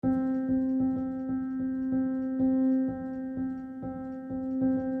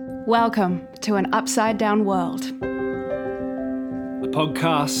Welcome to An Upside Down World, a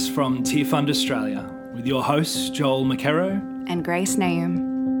podcast from Tear Fund Australia with your hosts Joel McKerrow and Grace Naum.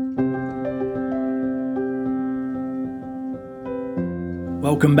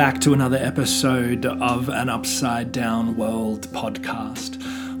 Welcome back to another episode of An Upside Down World podcast.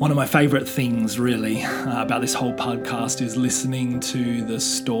 One of my favourite things, really, about this whole podcast is listening to the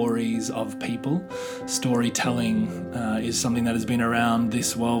stories of people. Storytelling is something that has been around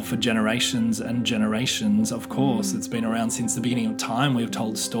this world for generations and generations, of course. It's been around since the beginning of time. We've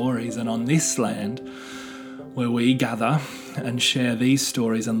told stories, and on this land, where we gather and share these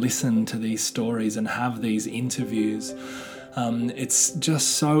stories and listen to these stories and have these interviews, it's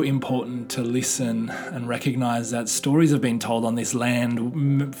just so important to listen and recognise that stories have been told on this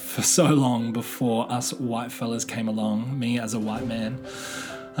land for so long before us white fellas came along, me as a white man,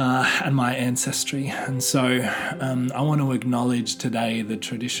 and my ancestry. And so I want to acknowledge today the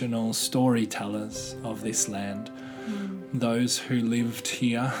traditional storytellers of this land, those who lived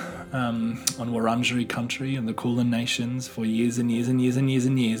here on Wurundjeri country and the Kulin nations for years and years and years and years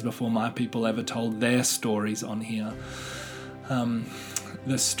and years before my people ever told their stories on here.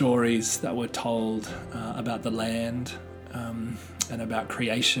 The stories that were told about the land and about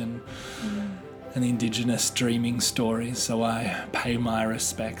creation and the Indigenous dreaming stories. So I pay my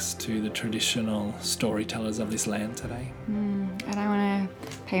respects to the traditional storytellers of this land today. And I want to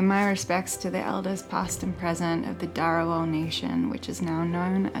pay my respects to the elders past and present of the Dharawal Nation, which is now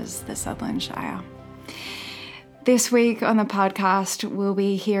known as the Sutherland Shire. This week on the podcast, we'll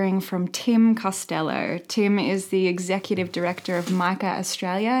be hearing from Tim Costello. Tim is the Executive Director of Micah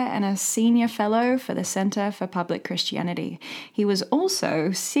Australia and a Senior Fellow for the Centre for Public Christianity. He was also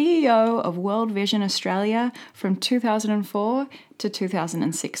CEO of World Vision Australia from 2004 to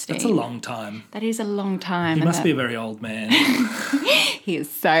 2016. That's a long time. That is a long time. He must be a very old man. He is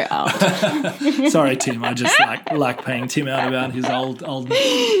so old. Sorry, Tim. I just like paying Tim out about his oldness.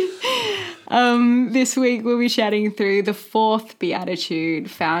 This week we'll be chatting through the fourth beatitude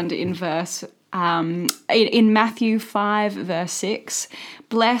found in in Matthew 5 verse 6.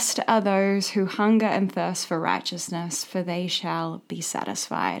 Blessed are those who hunger and thirst for righteousness, for they shall be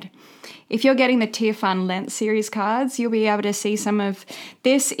satisfied. If you're getting the Tear Fund Lent series cards, you'll be able to see some of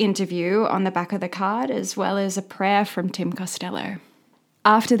this interview on the back of the card, as well as a prayer from Tim Costello.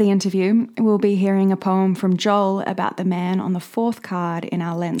 After the interview, we'll be hearing a poem from Joel about the man on the fourth card in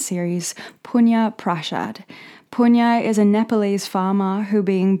our Lent series, Punya Prashad. Punya is a Nepalese farmer who,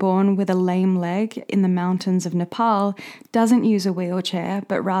 being born with a lame leg in the mountains of Nepal, doesn't use a wheelchair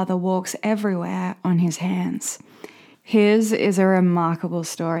but rather walks everywhere on his hands. His is a remarkable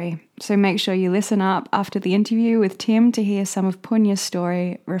story, so make sure you listen up after the interview with Tim to hear some of Punya's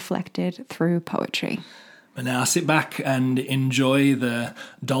story reflected through poetry. But now sit back and enjoy the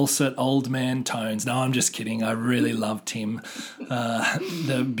dulcet old man tones. No, I'm just kidding. I really love Tim.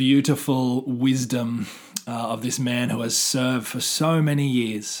 The beautiful wisdom of this man who has served for so many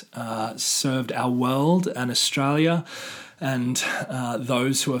years, served our world and Australia and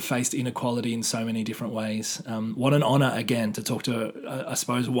those who have faced inequality in so many different ways. What an honour, again, to talk to, I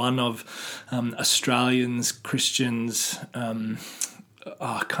suppose, one of Australians, Christians,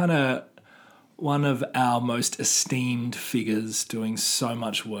 one of our most esteemed figures doing so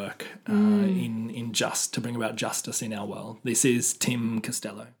much work to bring about justice in our world. This is Tim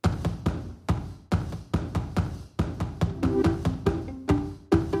Costello.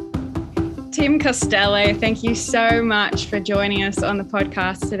 Tim Costello, thank you so much for joining us on the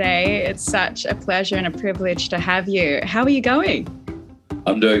podcast today. It's such a pleasure and a privilege to have you. How are you going?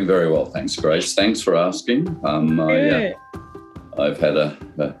 I'm doing very well, thanks, Grace. Thanks for asking. I've had a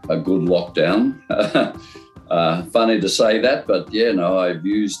good lockdown. Funny to say that, but I've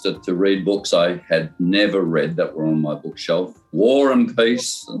used it to read books I had never read that were on my bookshelf. War and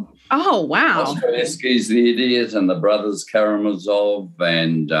Peace. Oh, wow. Dostoevsky's The Idiot and the Brothers Karamazov.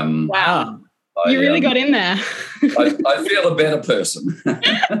 And wow. You really got in there. I feel a better person.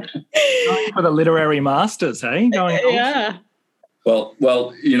 Going for the literary masters, hey? Yeah. Well,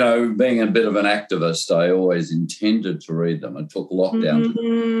 being a bit of an activist, I always intended to read them. I took lockdown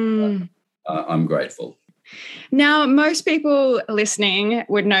to them. I'm grateful. Now, most people listening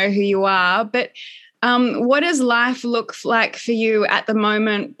would know who you are, but what does life look like for you at the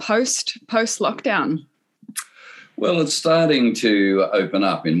moment post-lockdown? Well, it's starting to open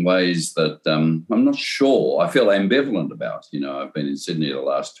up in ways that I'm not sure. I feel ambivalent about. I've been in Sydney the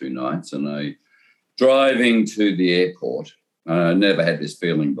last 2 nights, and driving to the airport, I never had this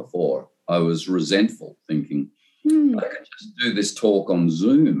feeling before. I was resentful, thinking, I could just do this talk on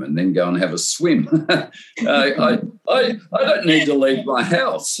Zoom and then go and have a swim. I don't need to leave my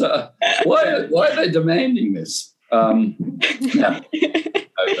house. Why are they demanding this? No.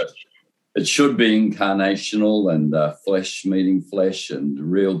 It should be incarnational and flesh meeting flesh and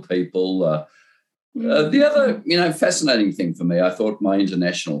real people. The other, fascinating thing for me, I thought my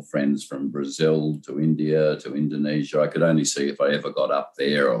international friends from Brazil to India to Indonesia, I could only see if I ever got up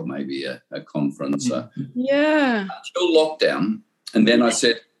there or maybe a conference. Until lockdown. And then I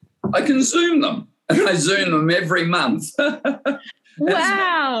said, I can Zoom them. And I Zoom them every month.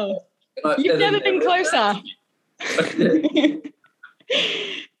 Wow. You've never been closer.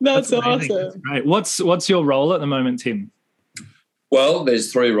 That's awesome. That's great. What's your role at the moment, Tim? Well,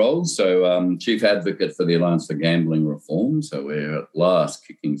 there's three roles. So Chief Advocate for the Alliance for Gambling Reform. So we're at last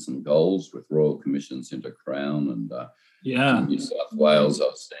kicking some goals with Royal Commissions into Crown. And in New South Wales, I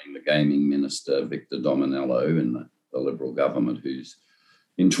was seeing the Gaming Minister, Victor Dominello, in the Liberal government, who's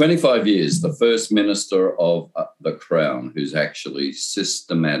in 25 years the first Minister of the Crown who's actually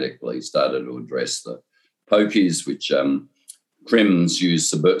systematically started to address the pokies, which Crims use,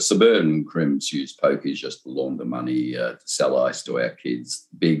 suburban Crims use pokies just to launder money, to sell ice to our kids.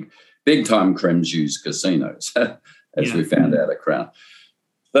 Big-time Crims use casinos, as we found out at Crown.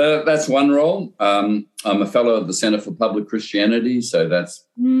 That's one role. I'm a fellow of the Centre for Public Christianity, so that's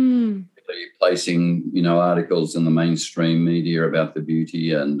placing, articles in the mainstream media about the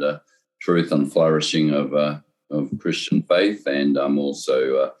beauty and truth and flourishing of Christian faith. And I'm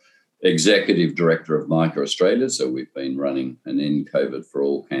also Executive Director of Micah Australia, so we've been running an End COVID for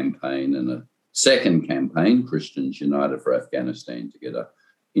All campaign and a second campaign, Christians United for Afghanistan, to get an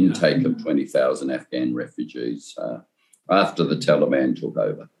intake of 20,000 Afghan refugees after the Taliban took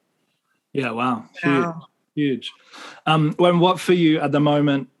over. Yeah, wow. Huge. What for you at the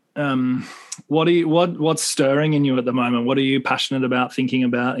moment? What's stirring in you at the moment? What are you passionate about, thinking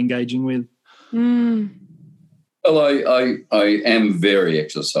about, engaging with? Well, I am very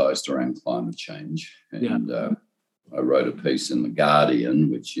exercised around climate change, and I wrote a piece in The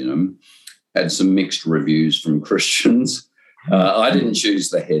Guardian, which, had some mixed reviews from Christians. I didn't choose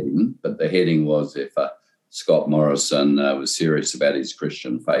the heading, but the heading was, if Scott Morrison was serious about his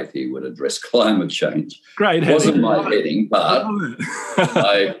Christian faith, he would address climate change. Great. It wasn't my heading, but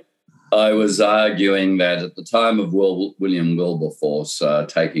I was arguing that at the time of William Wilberforce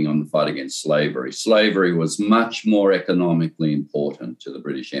taking on the fight against slavery was much more economically important to the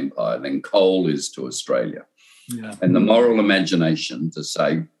British Empire than coal is to Australia. Yeah. And the moral imagination to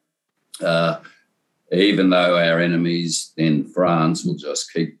say, even though our enemies in France will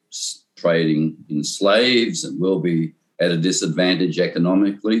just keep trading in slaves and will be at a disadvantage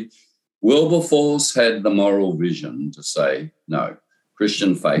economically, Wilberforce had the moral vision to say, no,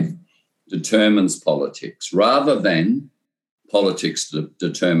 Christian faith determines politics rather than politics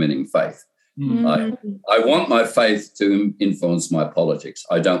determining faith. Mm-hmm. I want my faith to influence my politics.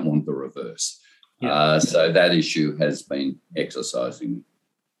 I don't want the reverse. So that issue has been exercising me.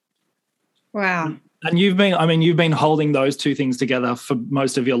 Wow. And you've been holding those two things together for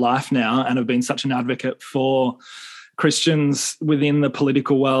most of your life now, and have been such an advocate for Christians within the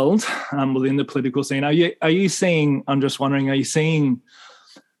political world, within the political scene. Are you seeing, I'm just wondering, have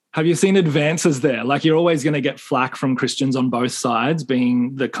you seen advances there? Like, you're always going to get flack from Christians on both sides,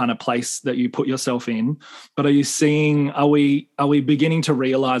 being the kind of place that you put yourself in. But are we beginning to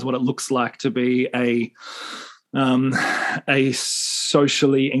realize what it looks like to be a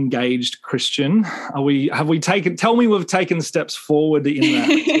socially engaged Christian? Tell me we've taken steps forward in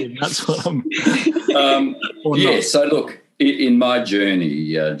that. That's what I'm. Yes. So look, in my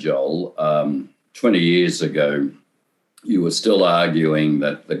journey, Joel, 20 years ago, you were still arguing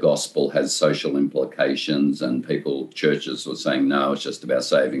that the gospel has social implications, and churches were saying, no, it's just about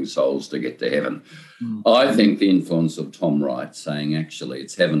saving souls to get to heaven. I think the influence of Tom Wright saying, actually,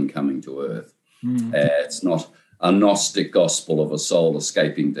 it's heaven coming to earth. It's not a Gnostic gospel of a soul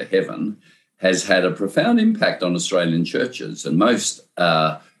escaping to heaven, has had a profound impact on Australian churches, and most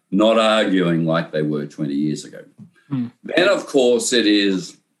are not arguing like they were 20 years ago. Then, of course, it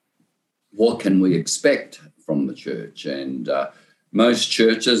is, what can we expect from the church? And most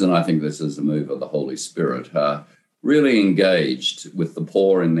churches, and I think this is a move of the Holy Spirit, are really engaged with the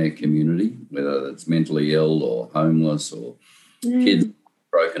poor in their community, whether it's mentally ill or homeless or kids,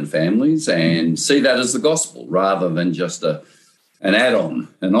 broken families, and see that as the gospel rather than just an add-on,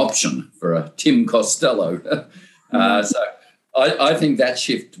 an option for a Tim Costello. So I think that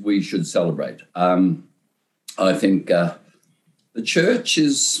shift we should celebrate. I think the church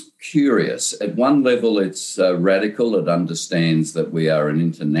is curious. At one level, it's radical. It understands that we are an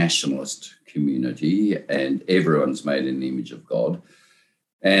internationalist community and everyone's made in the image of God.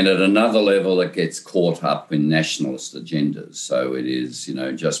 And at another level, it gets caught up in nationalist agendas. So it is,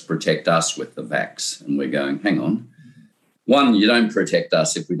 just protect us with the vax. And we're going, hang on. One, you don't protect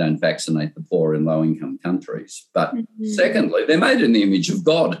us if we don't vaccinate the poor in low-income countries. But secondly, they're made in the image of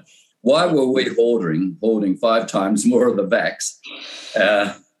God. Why were we hoarding 5 times more of the vax?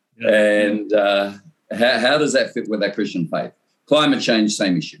 How does that fit with our Christian faith? Climate change,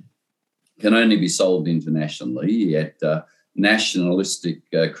 same issue. Can only be solved internationally, yet nationalistic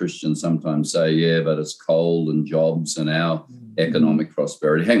Christians sometimes say, yeah, but it's coal and jobs and our economic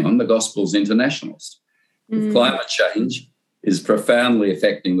prosperity. Hang on, the gospel's internationalist. If climate change is profoundly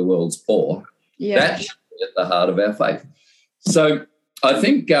affecting the world's poor, that should be at the heart of our faith. So I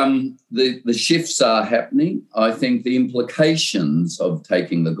think the shifts are happening. I think the implications of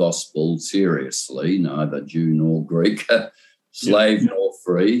taking the gospel seriously, neither Jew nor Greek, slave nor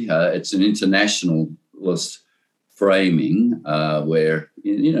free, it's an internationalist framing where,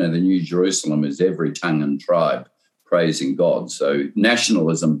 the New Jerusalem is every tongue and tribe praising God. So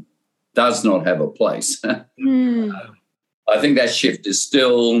nationalism does not have a place. I think that shift is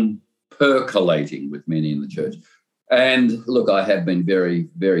still percolating with many in the church. And look, I have been very,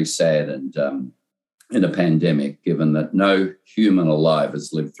 very sad and in a pandemic, given that no human alive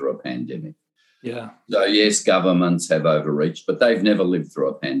has lived through a pandemic. Yeah. So yes, governments have overreached, but they've never lived through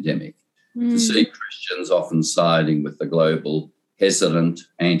a pandemic. To see Christians often siding with the global hesitant,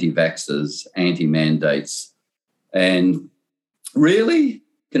 anti-vaxxers, anti-mandates, and really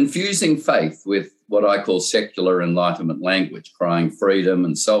confusing faith with what I call secular enlightenment language, crying freedom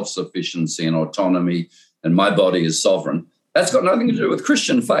and self-sufficiency and autonomy and my body is sovereign. That's got nothing to do with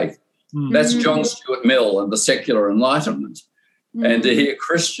Christian faith. That's John Stuart Mill and the secular enlightenment. And to hear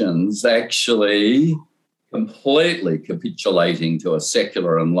Christians actually completely capitulating to a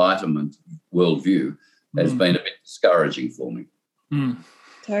secular enlightenment worldview has been a bit discouraging for me.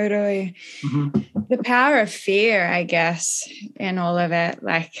 Totally. The power of fear, I guess, in all of it.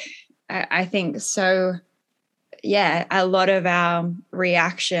 Like, I think so, a lot of our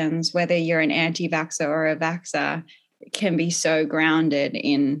reactions, whether you're an anti-vaxxer or a vaxxer, can be so grounded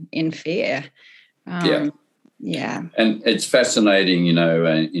in fear. And it's fascinating,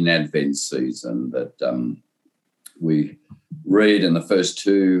 in Advent season that we read in the first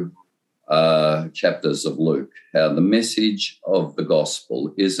 2 chapters of Luke how the message of the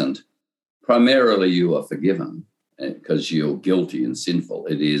gospel isn't primarily you are forgiven because you're guilty and sinful.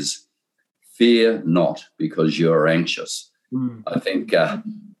 It is fear not because you're anxious. I think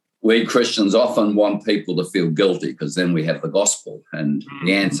we Christians often want people to feel guilty because then we have the gospel and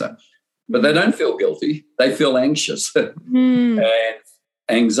the answer. But they don't feel guilty. They feel anxious. And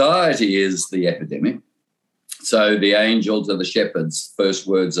anxiety is the epidemic. So the angel to the shepherds' first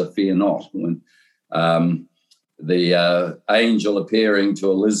words are fear not. When the angel appearing to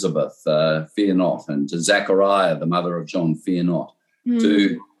Elizabeth, fear not. And to Zechariah, the mother of John, fear not.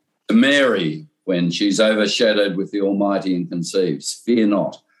 To Mary, when she's overshadowed with the Almighty and conceives, fear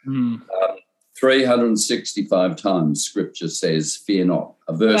not. 365 times Scripture says, fear not.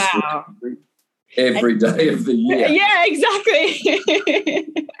 A verse every day of the year. Yeah, exactly.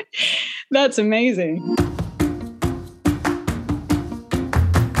 That's amazing.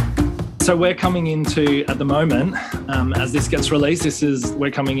 So we're coming into, at the moment, as this gets released,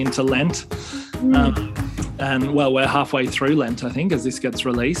 we're coming into Lent. And we're halfway through Lent, I think, as this gets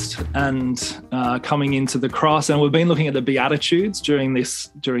released, and coming into the cross. And we've been looking at the Beatitudes during this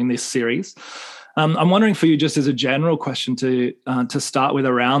series. I'm wondering for you, just as a general question to start with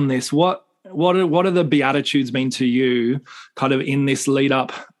around this, what are the Beatitudes mean to you, kind of in this lead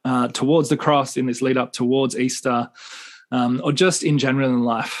up towards the cross, in this lead up towards Easter, or just in general in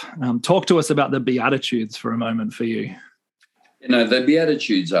life? Talk to us about the Beatitudes for a moment for you. The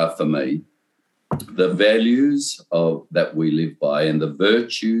Beatitudes are, for me, the values that we live by and the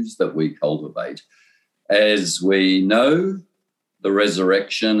virtues that we cultivate as we know the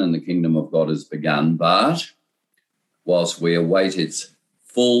resurrection and the kingdom of God has begun, but whilst we await its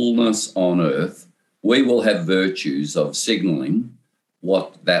fullness on earth, we will have virtues of signalling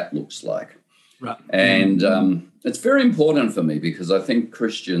what that looks like. Right. And it's very important for me because I think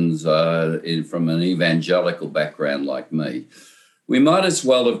Christians from an evangelical background like me, we might as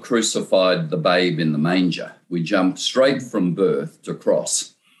well have crucified the babe in the manger. We jump straight from birth to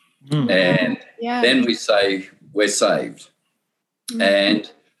cross. And then we say we're saved. And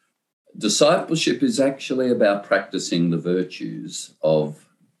discipleship is actually about practicing the virtues of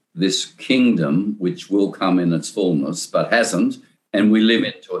this kingdom, which will come in its fullness, but hasn't, and we live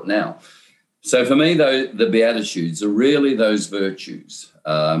into it now. So for me, though, the Beatitudes are really those virtues.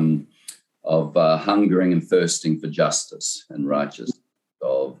 of hungering and thirsting for justice and righteousness,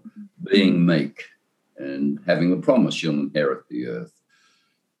 of being meek and having a promise you'll inherit the earth,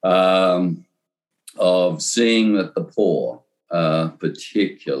 of seeing that the poor are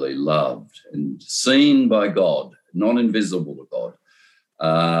particularly loved and seen by God, not invisible to God.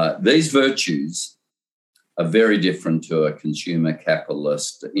 These virtues are very different to a consumer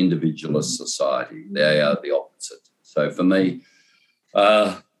capitalist, individualist society. They are the opposite. So for me,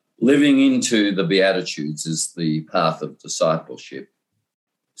 living into the Beatitudes is the path of discipleship,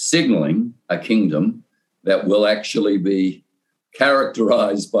 signalling a kingdom that will actually be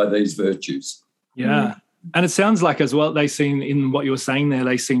characterized by these virtues. Yeah. And it sounds like as well, they seem, in what you were saying there,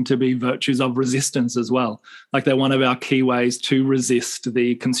 they seem to be virtues of resistance as well. Like they're one of our key ways to resist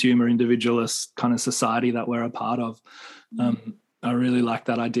the consumer individualist kind of society that we're a part of. I really like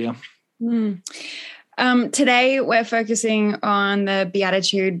that idea. Today we're focusing on the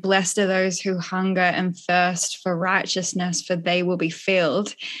Beatitude, blessed are those who hunger and thirst for righteousness, for they will be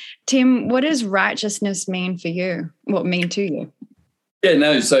filled. Tim, what does righteousness mean for you? What mean to you? Yeah,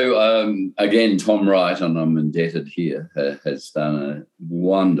 no, so again, Tom Wright, and I'm indebted here, has done a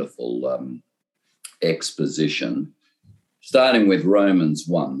wonderful exposition, starting with Romans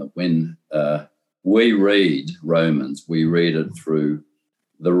 1, that when we read Romans, we read it through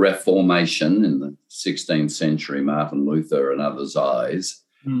the Reformation in the 16th century, Martin Luther and others' eyes,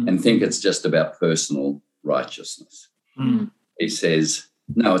 and think it's just about personal righteousness. He says,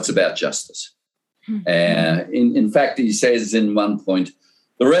 no, it's about justice. In fact, he says in one point,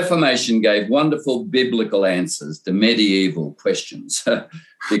 the Reformation gave wonderful biblical answers to medieval questions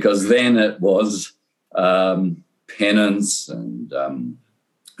because then it was penance and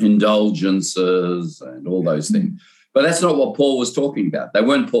indulgences and all those things. But that's not what Paul was talking about. They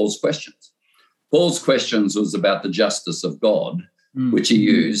weren't Paul's questions. Paul's questions was about the justice of God, which he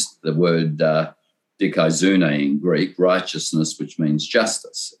used, the word dikaizune in Greek, righteousness, which means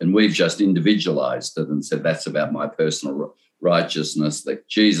justice. And we've just individualized it and said that's about my personal righteousness that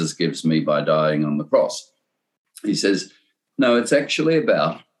Jesus gives me by dying on the cross. He says, no, it's actually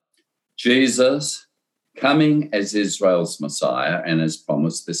about Jesus coming as Israel's Messiah, and as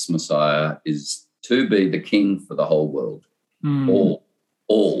promised, this Messiah is to be the king for the whole world.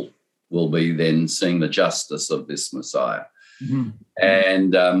 All will be then seeing the justice of this Messiah.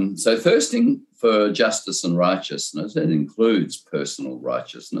 And so thirsting for justice and righteousness, it includes personal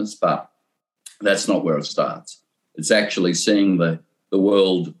righteousness, but that's not where it starts. It's actually seeing the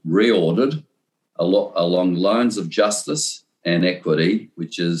world reordered along lines of justice and equity,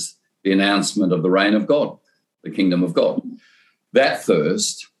 which is the announcement of the reign of God, the kingdom of God. That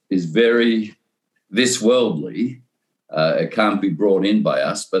thirst is very this worldly. It can't be brought in by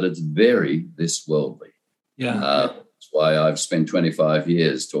us, but it's very this worldly. That's why I've spent 25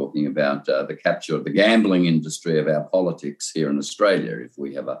 years talking about the capture of the gambling industry of our politics here in Australia. If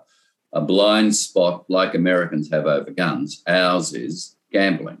we have a blind spot like Americans have over guns, ours is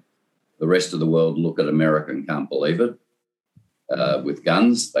gambling. The rest of the world look at America and can't believe it. With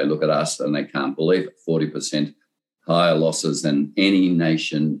guns, they look at us and they can't believe it. 40% higher losses than any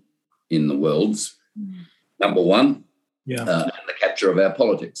nation in the world's number one. And the capture of our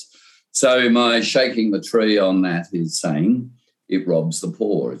politics. So my shaking the tree on that is saying it robs the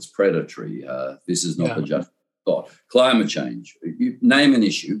poor. It's predatory. This is not the justice of God. Climate change. You name an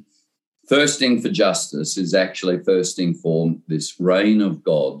issue. Thirsting for justice is actually thirsting for this reign of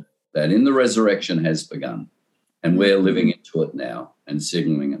God that in the resurrection has begun. And we're living into it now and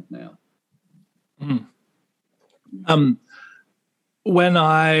signaling it now. When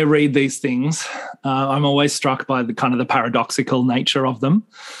I read these things, I'm always struck by the kind of the paradoxical nature of them,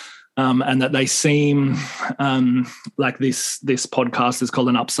 and that they seem like this podcast is called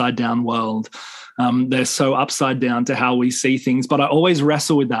An Upside Down World. They're so upside down to how we see things, but I always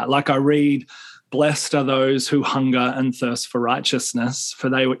wrestle with that. Like I read, blessed are those who hunger and thirst for righteousness, for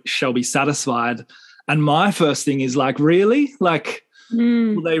they shall be satisfied. And my first thing is like, really? Like,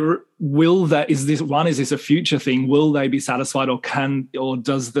 will that, is this a future thing? Will they be satisfied, or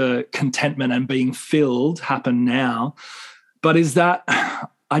does the contentment and being filled happen now? But is that,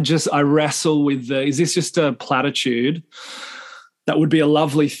 I wrestle with is this just a platitude? That would be a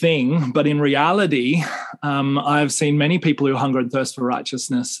lovely thing. But in reality, I've seen many people who hunger and thirst for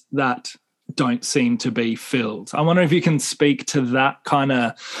righteousness that don't seem to be filled. I wonder if you can speak to that kind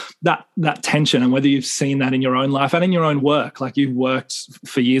of that tension, and whether you've seen that in your own life and in your own work. Like you've worked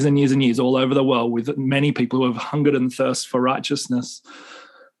for years and years and years all over the world with many people who have hungered and thirst for righteousness.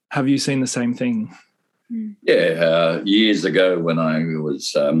 Have you seen the same thing? Yeah, years ago when I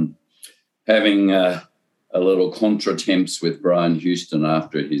was having a a little contretemps with Brian Houston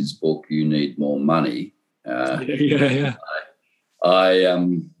after his book, You Need More Money. Yeah.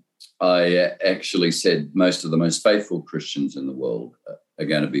 I actually said most of the most faithful Christians in the world are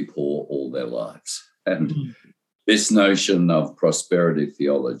going to be poor all their lives. And this notion of prosperity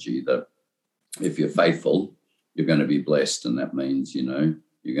theology, that if you're faithful, you're going to be blessed, and that means, you're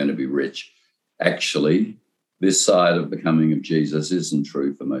going to be rich. Actually, this side of the coming of Jesus isn't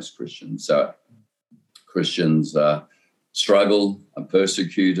true for most Christians. So Christians struggle, are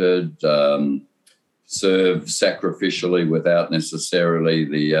persecuted, serve sacrificially without necessarily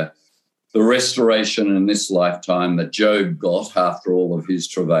the restoration in this lifetime that Job got after all of his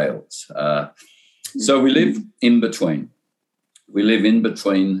travails. So we live in between. We live in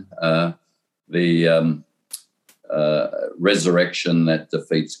between the resurrection that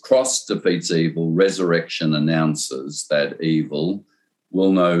cross defeats evil. Resurrection announces that evil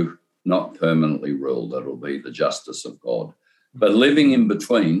will not permanently rule. That'll be the justice of God. But living in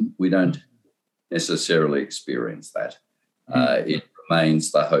between, we don't necessarily experience that. It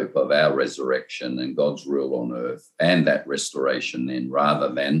remains the hope of our resurrection and God's rule on earth and that restoration then, rather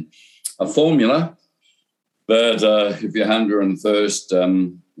than a formula that if you hunger and thirst,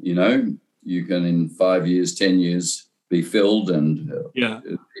 you can in 5 years, 10 years be filled, and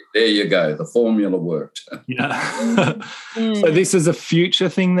there you go. The formula worked. Yeah. So this is a future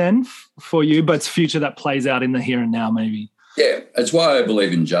thing then for you, but it's future that plays out in the here and now maybe. Yeah, it's why I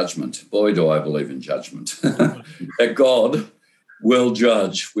believe in judgment. Boy, do I believe in judgment. That God will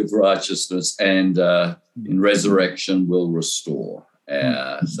judge with righteousness and in resurrection will restore.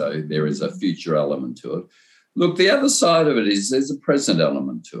 So there is a future element to it. Look, the other side of it is there's a present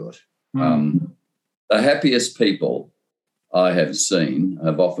element to it. The happiest people I have seen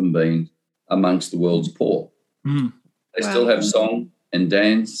have often been amongst the world's poor. They still have song and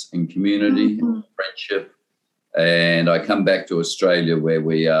dance and community and friendship. And I come back to Australia where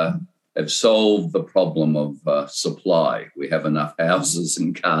we have solved the problem of supply. We have enough houses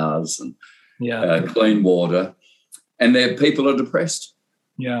and cars and clean water, and people are depressed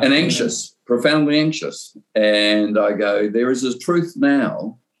and anxious, profoundly anxious. And I go, there is a truth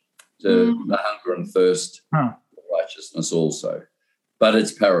now to the hunger and thirst for righteousness also, but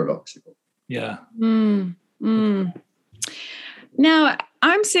it's paradoxical. Yeah. Now,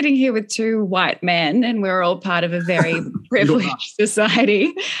 I'm sitting here with two white men, and we're all part of a very privileged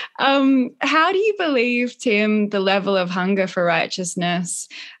society. How do you believe, Tim, the level of hunger for righteousness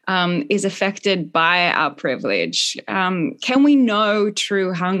is affected by our privilege? Can we know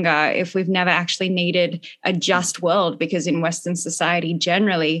true hunger if we've never actually needed a just world? Because in Western society,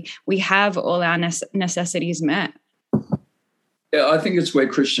 generally, we have all our necessities met. Yeah, I think it's where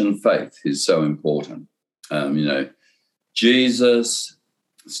Christian faith is so important. Jesus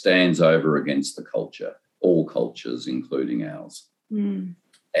stands over against the culture, all cultures, including ours.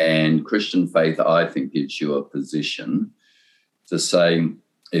 And Christian faith, I think, gives you a position to say,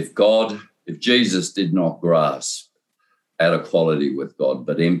 if Jesus did not grasp at equality with God,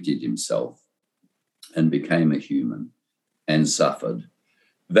 but emptied himself and became a human and suffered,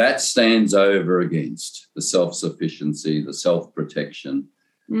 that stands over against the self-sufficiency, the self-protection,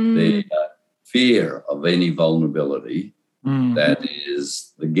 the fear of any vulnerability that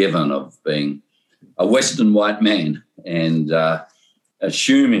is the given of being a Western white man and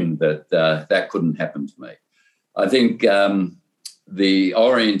assuming that that couldn't happen to me. I think the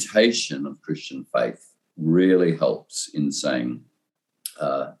orientation of Christian faith really helps in saying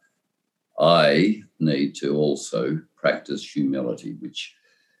I need to also practice humility, which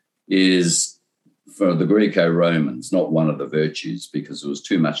is, for the Greco-Romans, not one of the virtues because it was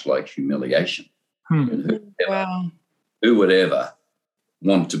too much like humiliation. Who would ever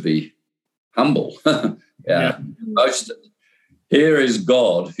want to be humble? Boasted. Here is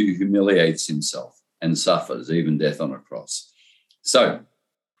God who humiliates himself and suffers, even death on a cross. So,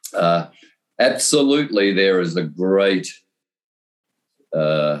 absolutely, there is a great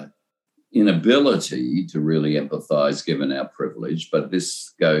inability to really empathise given our privilege, but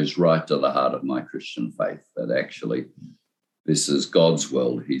this goes right to the heart of my Christian faith, that actually this is God's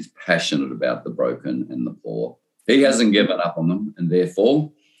world. He's passionate about the broken and the poor. He hasn't given up on them, and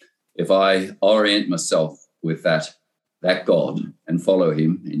therefore, if I orient myself with that God and follow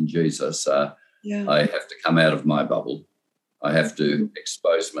him in Jesus, I have to come out of my bubble. I have to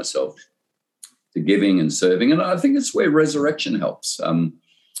expose myself to giving and serving, and I think it's where resurrection helps.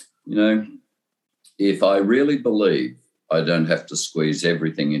 If I really believe I don't have to squeeze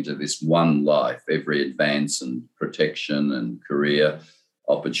everything into this one life, every advance and protection and career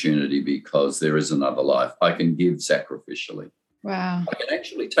opportunity, because there is another life, I can give sacrificially. Wow. I can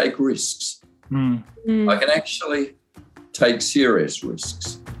actually take risks. I can actually take serious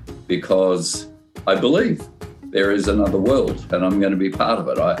risks because I believe there is another world and I'm going to be part of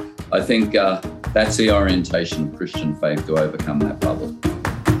it. I think that's the orientation of Christian faith, to overcome that bubble.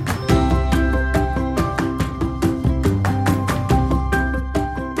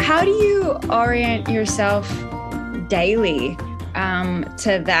 How do you orient yourself daily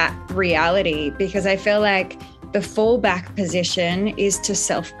to that reality? Because I feel like the fallback position is to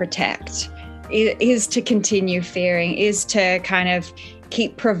self-protect, is to continue fearing, is to kind of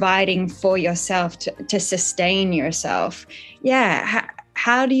keep providing for yourself, to sustain yourself. Yeah.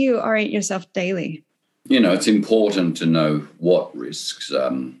 How do you orient yourself daily? It's important to know what risks.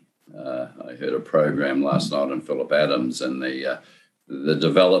 I heard a program last night on Philip Adams and the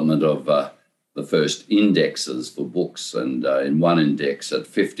development of the first indexes for books. And in one index at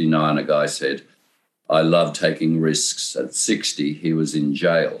 59, a guy said, "I love taking risks." At 60, he was in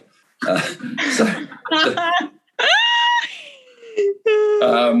jail. I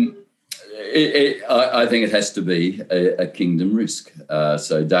think it has to be a kingdom risk.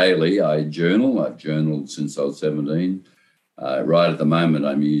 So daily I journal. I've journaled since I was 17. Right at the moment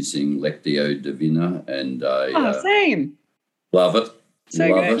I'm using Lectio Divina, and same. Love it. So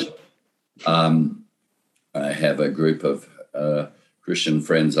love good. it. I have a group of Christian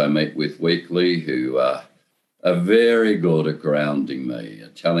friends I meet with weekly who are very good at grounding me,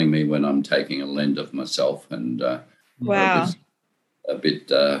 telling me when I'm taking a lend of myself, and wow, a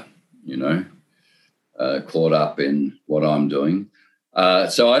bit caught up in what I'm doing.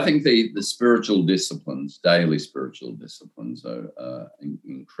 So I think the spiritual disciplines, daily spiritual disciplines, are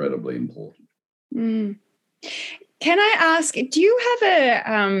incredibly important. Can I ask, do you have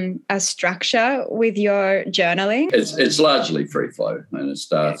a structure with your journaling? It's largely free flow, and it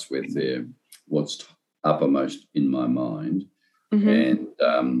starts with what's uppermost in my mind, and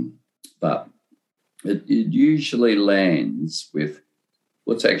but it usually lands with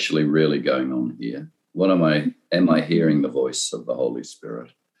what's actually really going on here. Am I hearing the voice of the Holy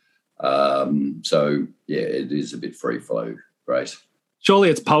Spirit? So yeah, it is a bit free flow, Grace. Surely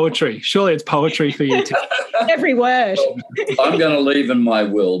it's poetry. Surely it's poetry for you, Tim. Every word. I'm going to leave in my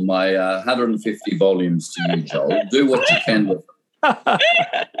will my 150 volumes to you, Joel. Do what you can with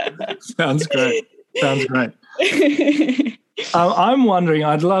them. Sounds great. I'm wondering.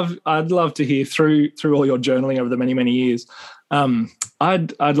 I'd love to hear through all your journaling over the many years.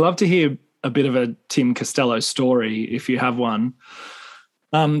 I'd love to hear a bit of a Tim Costello story, if you have one,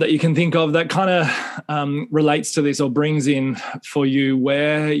 that you can think of that kind of relates to this or brings in for you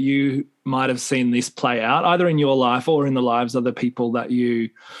where you might have seen this play out, either in your life or in the lives of the people that you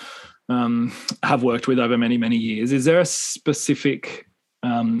have worked with over many years. Is there a specific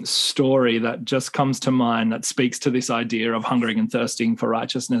story that just comes to mind that speaks to this idea of hungering and thirsting for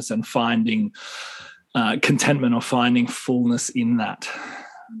righteousness and finding contentment or finding fullness in that?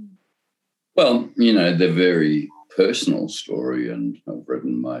 Well, the very personal story, and I've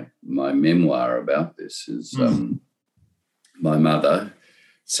written my memoir about this, is my mother,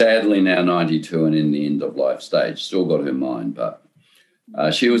 sadly now 92 and in the end of life stage, still got her mind, but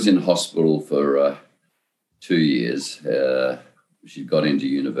she was in hospital for 2 years. She got into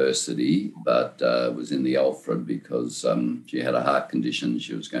university, but was in the Alfred because she had a heart condition.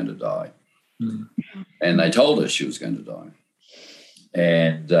 She was going to die. And they told her she was going to die.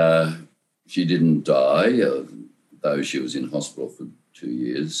 And she didn't die, though she was in hospital for 2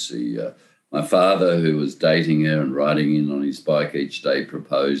 years. My father, who was dating her and riding in on his bike each day,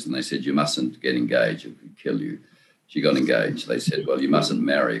 proposed, and they said, "You mustn't get engaged, it could kill you." She got engaged. They said, "Well, you mustn't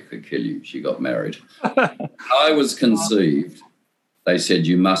marry, it could kill you." She got married. I was conceived. They said,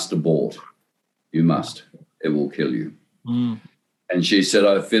 "You must abort. You must. It will kill you." And she said,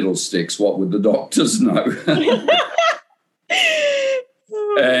 "Oh, fiddlesticks, what would the doctors know?"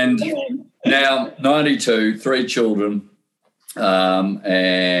 And now 92, 3 children.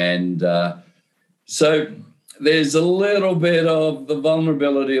 So there's a little bit of the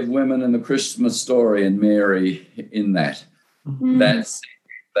vulnerability of women in the Christmas story and Mary in that.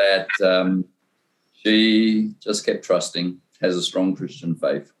 That she just kept trusting, has a strong Christian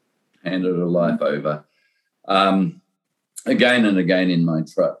faith, handed her life over. Again and again in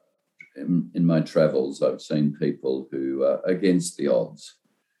my travels, I've seen people who, against the odds,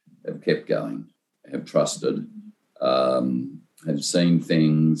 have kept going, have trusted, have seen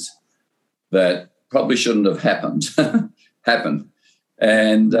things that probably shouldn't have happened, happen.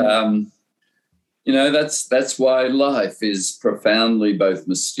 And, that's why life is profoundly both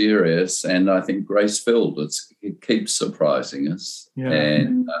mysterious and I think grace-filled. It keeps surprising us. Yeah.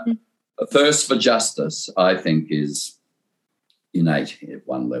 And the thirst for justice, I think, is innate at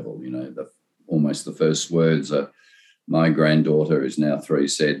one level, almost the first words my granddaughter, who's now 3,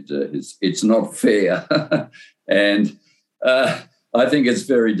 said, it's not fair. And I think it's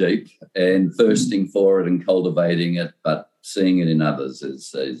very deep, and thirsting for it and cultivating it, but seeing it in others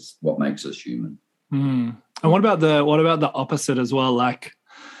is what makes us human. And what about the opposite as well? Like,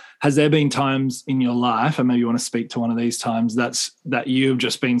 has there been times in your life, and maybe you want to speak to one of these times, that you've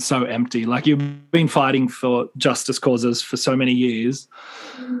just been so empty, like you've been fighting for justice causes for so many years?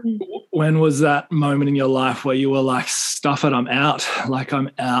 When was that moment in your life where you were like, stuff it, I'm out,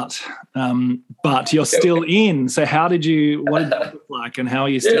 but you're still in? So what did it look like, and how are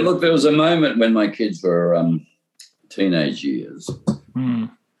you still? Yeah, look, there was a moment when my kids were teenage years, and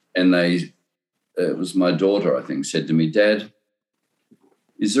it was my daughter, I think, said to me, Dad,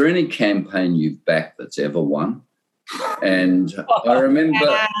 is there any campaign you've backed that's ever won? And I remember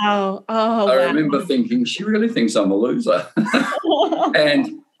thinking, she really thinks I'm a loser.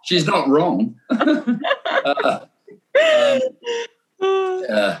 And she's not wrong.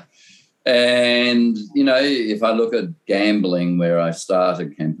 And, if I look at gambling, where I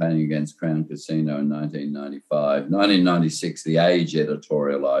started campaigning against Crown Casino in 1995, 1996, The Age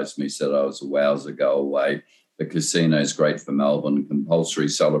editorialised me, said I was a wowser, go away. The casino's great for Melbourne, compulsory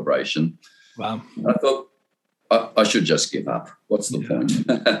celebration. Wow. I thought I should just give up. What's the point?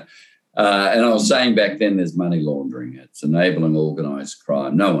 And I was saying back then there's money laundering. It's enabling organised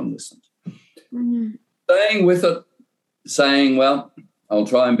crime. No one listened. Staying with it, saying, well, I'll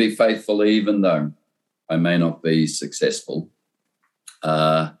try and be faithful even though I may not be successful.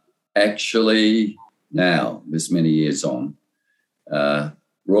 Actually, now, this many years on,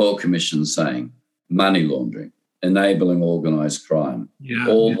 Royal Commission saying money laundering, enabling organised crime,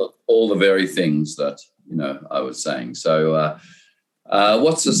 all the very things that, I was saying. So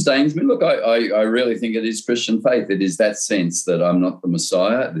what sustains me? Look, I really think it is Christian faith. It is that sense that I'm not the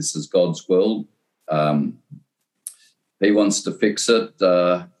Messiah. This is God's world. He wants to fix it.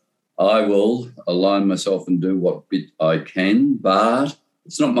 I will align myself and do what bit I can, but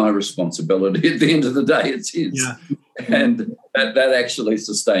it's not my responsibility. At the end of the day, it's his. Yeah. And that actually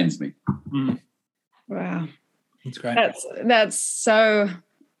sustains me. Wow. That's great. That's so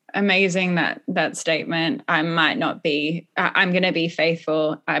amazing, that statement. I'm going to be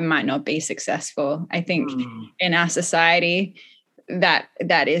faithful. I might not be successful. I think in our society, that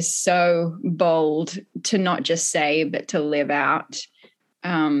is so bold to not just say, but to live out.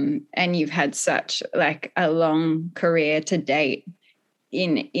 And you've had such like a long career to date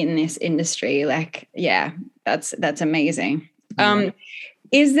in this industry. Like, yeah, that's amazing.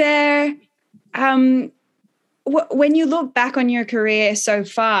 Is there, when you look back on your career so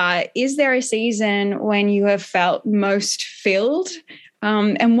far, is there a season when you have felt most filled?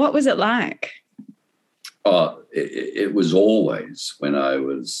 And what was it like? It was always when I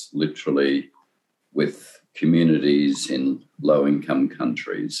was literally with communities in low-income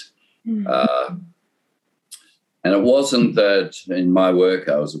countries. And it wasn't that in my work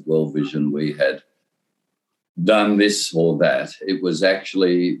I was at World Vision, we had done this or that. It was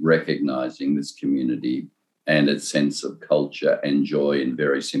actually recognising this community and its sense of culture and joy in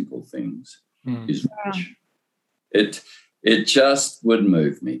very simple things is rich. It just would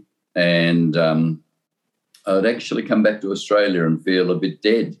move me. And I'd actually come back to Australia and feel a bit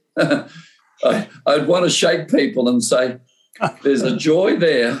dead. I'd want to shake people and say, there's a joy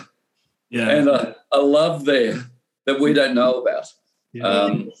there and a love there that we don't know about.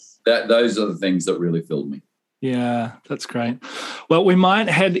 Those are the things that really filled me. Yeah, that's great. Well, we might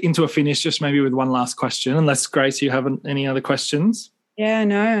head into a finish just maybe with one last question, unless, Grace, you have any other questions? Yeah,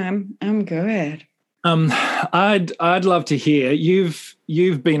 no, I'm good. I'd love to hear. You've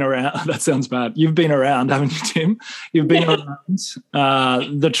been around. That sounds bad. You've been around, haven't you, Tim? You've been around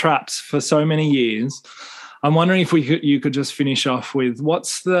the traps for so many years. I'm wondering if you could just finish off with what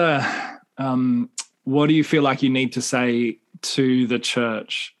do you feel like you need to say to the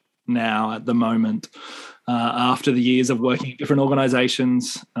church now at the moment, after the years of working in different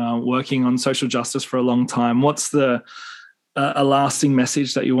organisations, working on social justice for a long time? What's a lasting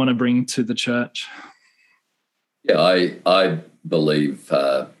message that you want to bring to the church? Yeah, I believe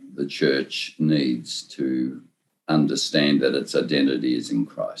the church needs to understand that its identity is in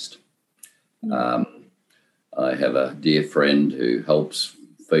Christ. I have a dear friend who helps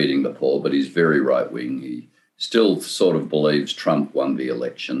feeding the poor, but he's very right-wing. He still sort of believes Trump won the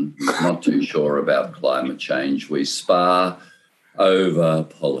election. He's not too sure about climate change. We spar over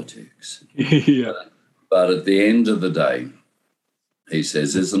politics. Yeah. But at the end of the day, he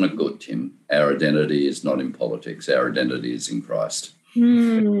says, isn't it good, Tim? Our identity is not in politics. Our identity is in Christ.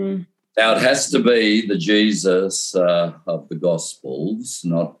 Now, it has to be the Jesus of the Gospels,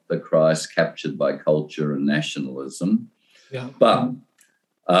 not the Christ captured by culture and nationalism. Yeah. But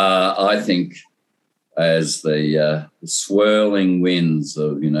I think as the swirling winds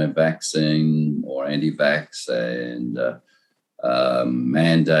of, vaccine or anti-vax and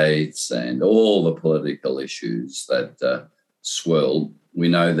mandates and all the political issues that swirl, we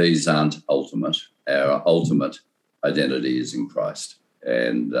know these aren't ultimate. Our ultimate identity is in Christ.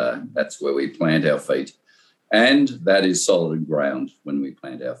 And that's where we plant our feet. And that is solid ground when we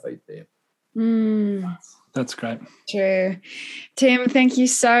plant our feet there. That's great. True. Tim, thank you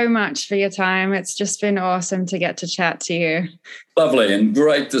so much for your time. It's just been awesome to get to chat to you. Lovely and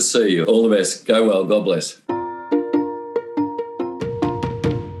great to see you. All the best. Go well. God bless.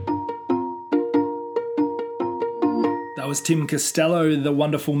 That was Tim Costello, the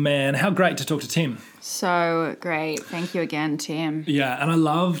wonderful man. How great to talk to Tim. So great. Thank you again, Tim. Yeah,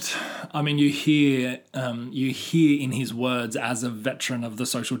 and you hear in his words as a veteran of the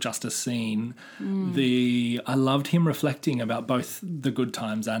social justice scene, I loved him reflecting about both the good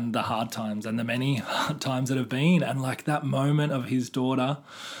times and the hard times and the many hard times that have been, and like that moment of his daughter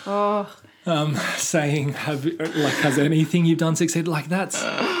saying, has anything you've done succeeded? Like that's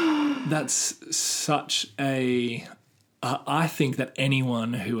such a... I think that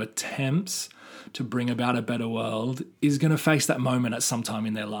anyone who attempts to bring about a better world is going to face that moment at some time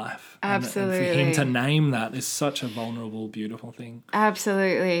in their life. Absolutely. And for him to name that is such a vulnerable, beautiful thing.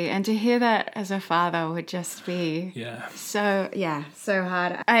 Absolutely. And to hear that as a father would just be so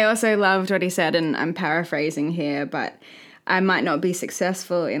hard. I also loved what he said, and I'm paraphrasing here, but I might not be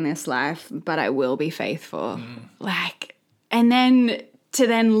successful in this life, but I will be faithful. And then to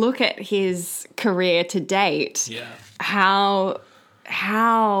then look at his career to date, how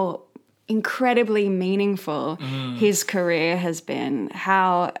incredibly meaningful his career has been,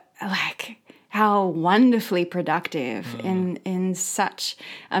 how wonderfully productive in such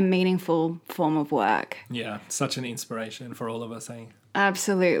a meaningful form of work. Yeah, such an inspiration for all of us, eh?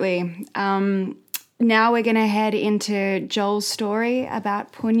 Absolutely. Now we're going to head into Joel's story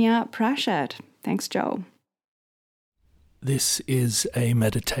about Punya Prashad. Thanks, Joel. This is a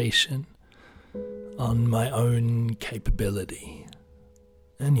meditation on my own capability,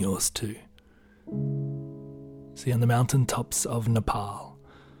 and yours too. See, on the mountaintops of Nepal,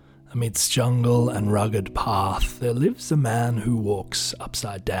 amidst jungle and rugged path, there lives a man who walks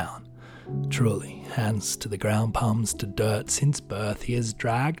upside down. Truly, hands to the ground, palms to dirt. Since birth he has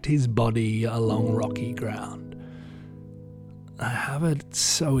dragged his body along rocky ground. I have it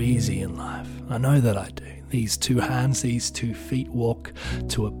so easy in life, I know that I do. These two hands, these 2 feet walk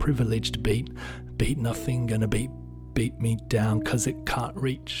to a privileged beat. Beat nothing gonna beat me down, 'cause it can't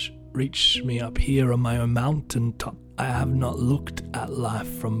reach me up here on my own mountain top. I have not looked at life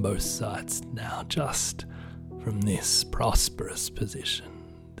from both sides now, just from this prosperous position.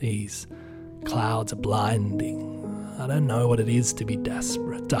 These clouds are blinding. I don't know what it is to be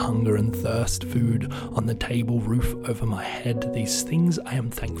desperate, to hunger and thirst, food on the table, roof over my head. These things I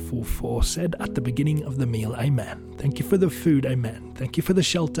am thankful for, said at the beginning of the meal, amen. Thank you for the food, amen. Thank you for the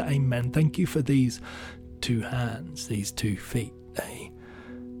shelter, amen. Thank you for these 2 hands, these 2 feet,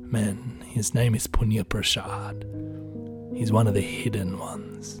 amen. His name is Punya Prashad. He's one of the hidden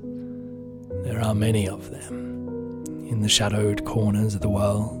ones. There are many of them in the shadowed corners of the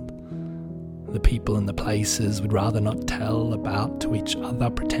world. The people and the places we'd rather not tell about to each other,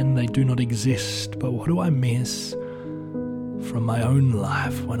 pretend they do not exist. But what do I miss from my own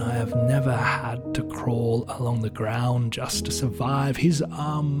life when I have never had to crawl along the ground just to survive? His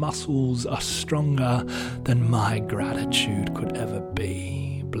arm muscles are stronger than my gratitude could ever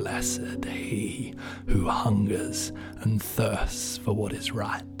be. Blessed he who hungers and thirsts for what is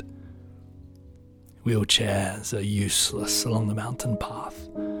right. Wheelchairs are useless along the mountain path,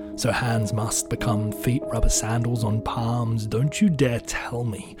 so hands must become feet, rubber sandals on palms. Don't you dare tell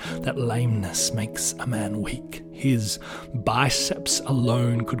me that lameness makes a man weak. His biceps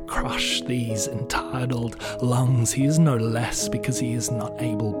alone could crush these entitled lungs. He is no less because he is not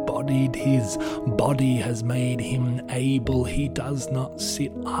able-bodied. His body has made him able. He does not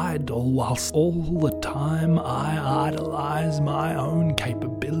sit idle, whilst all the time I idolize my own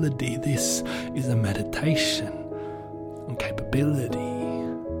capability. This is a meditation on capability,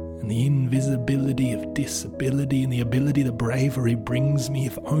 and the invisibility of disability, and the ability that bravery brings me.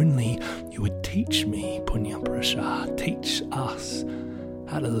 If only you would teach me, Punya Prashad, teach us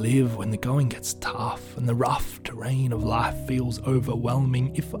how to live when the going gets tough and the rough terrain of life feels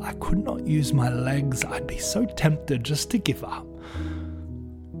overwhelming. If I could not use my legs, I'd be so tempted just to give up.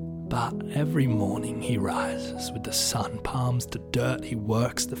 But every morning he rises with the sun, palms to dirt, he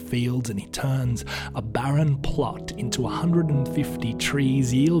works the fields and he turns a barren plot into 150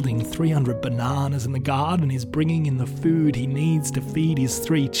 trees, yielding 300 bananas, and the garden is bringing in the food he needs to feed his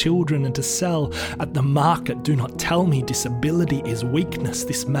 3 children and to sell at the market. Do not tell me disability is weakness.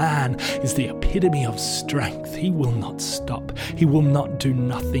 This man is the epitome of strength. He will not stop. He will not do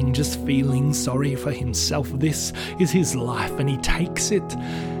nothing, just feeling sorry for himself. This is his life, and he takes it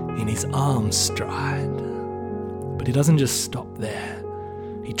in his arms stride. But he doesn't just stop there.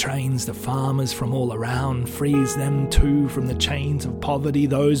 He trains the farmers from all around, frees them too from the chains of poverty.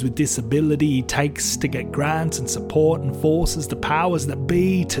 Those with disability he takes to get grants and support, and forces the powers that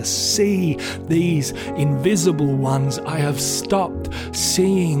be to see these invisible ones. I have stopped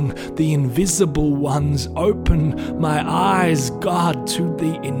seeing the invisible ones. Open my eyes, God, to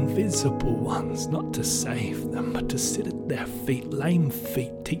the invisible ones, not to save them, but to sit at their feet. Lame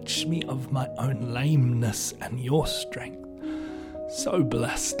feet, teach me of my own lameness and your strength. So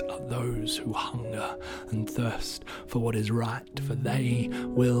blessed are those who hunger and thirst for what is right, for they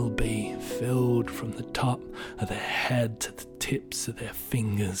will be filled from the top of their head to the tips of their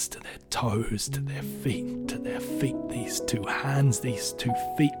fingers, to their toes, to their feet, to their feet. These 2 hands, these 2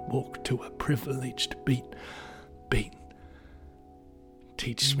 feet walk to a privileged beat. Beat.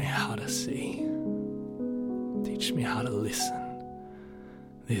 Teach me how to see. Teach me how to listen.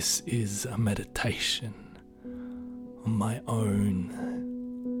 This is a meditation on my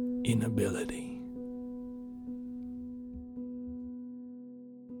own inability.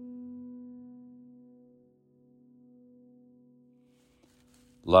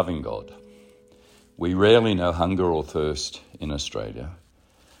 Loving God. We rarely know hunger or thirst in Australia,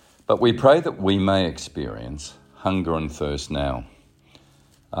 but we pray that we may experience hunger and thirst now,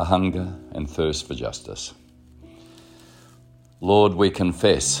 a hunger and thirst for justice. Lord, we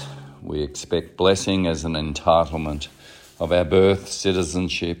confess we expect blessing as an entitlement of our birth,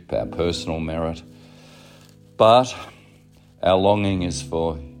 citizenship, our personal merit. But our longing is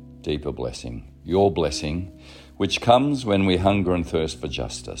for deeper blessing, your blessing, which comes when we hunger and thirst for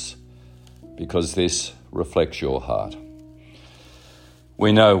justice, because this reflects your heart.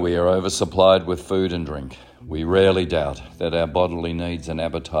 We know we are oversupplied with food and drink. We rarely doubt that our bodily needs and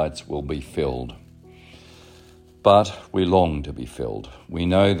appetites will be filled. But we long to be filled. We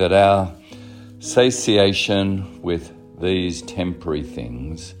know that our satiation with these temporary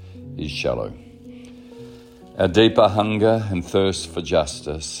things is shallow. Our deeper hunger and thirst for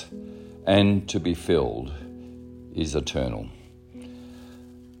justice and to be filled is eternal.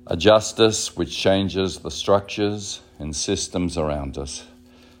 A justice which changes the structures and systems around us,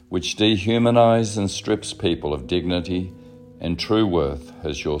 which dehumanises and strips people of dignity and true worth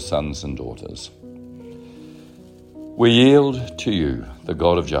as your sons and daughters. We yield to you, the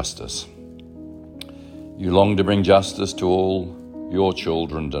God of justice. You long to bring justice to all your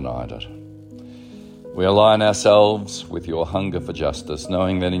children denied it. We align ourselves with your hunger for justice,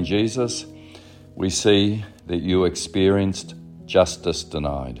 knowing that in Jesus we see that you experienced justice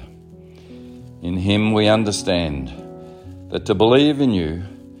denied. In him we understand that to believe in you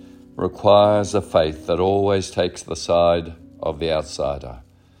requires a faith that always takes the side of the outsider,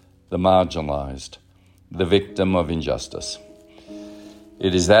 the marginalised, the victim of injustice.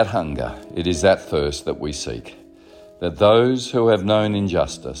 It is that hunger, it is that thirst that we seek, that those who have known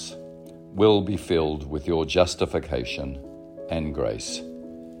injustice will be filled with your justification and grace.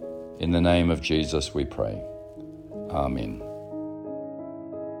 In the name of Jesus we pray. Amen.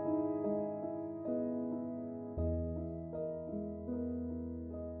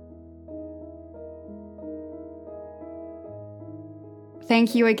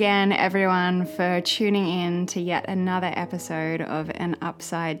 Thank you again, everyone, for tuning in to yet another episode of an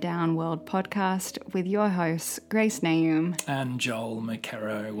Upside Down World podcast with your hosts, Grace Naum And Joel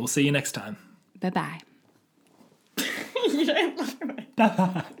McKerrow. We'll see you next time. Bye-bye. You don't love it.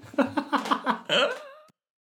 Bye-bye.